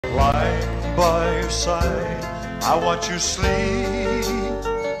by your side, I watch you sleep,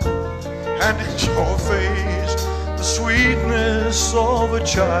 and in your face the sweetness of a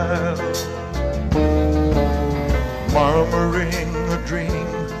child, murmuring a dream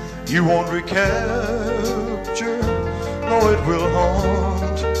you won't recapture. No, it will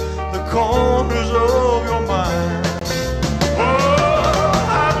haunt the corners of your mind. Oh,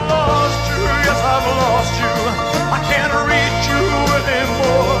 I've lost you, yes, I've lost you. I can't reach you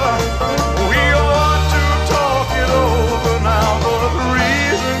anymore. We ought to talk it over now, but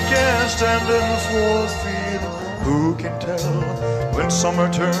reason can't stand in for feeling. Who can tell when summer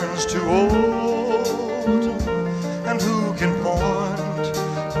turns to autumn? And who can point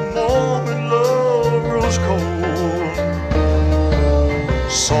the moment love grows cold?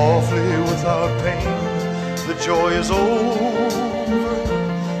 Softly, without pain, the joy is over.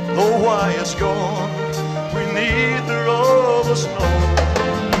 Though why it's gone, we neither of us know.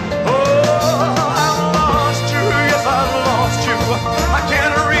 Oh, I've lost you, yes, I've lost you. I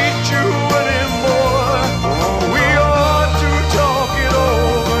can't reach you anymore. We ought to talk it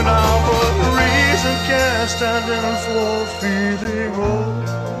over now, but reason can't stand in for feeling old.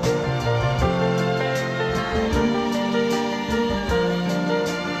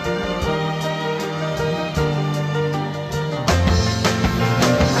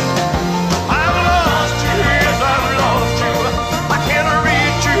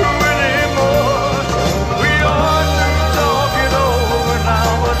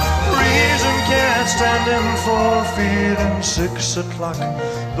 Standing for feeling. 6 o'clock,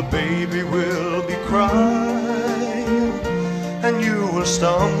 the baby will be crying, and you will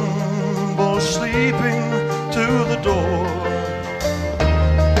stumble sleeping to the door.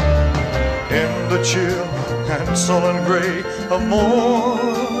 In the chill and sullen gray of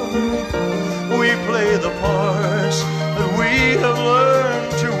morning, we play the parts that we have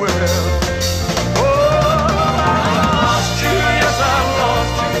learned to wear.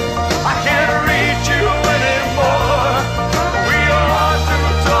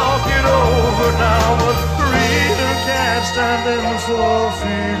 Standing for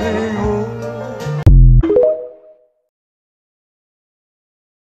fear.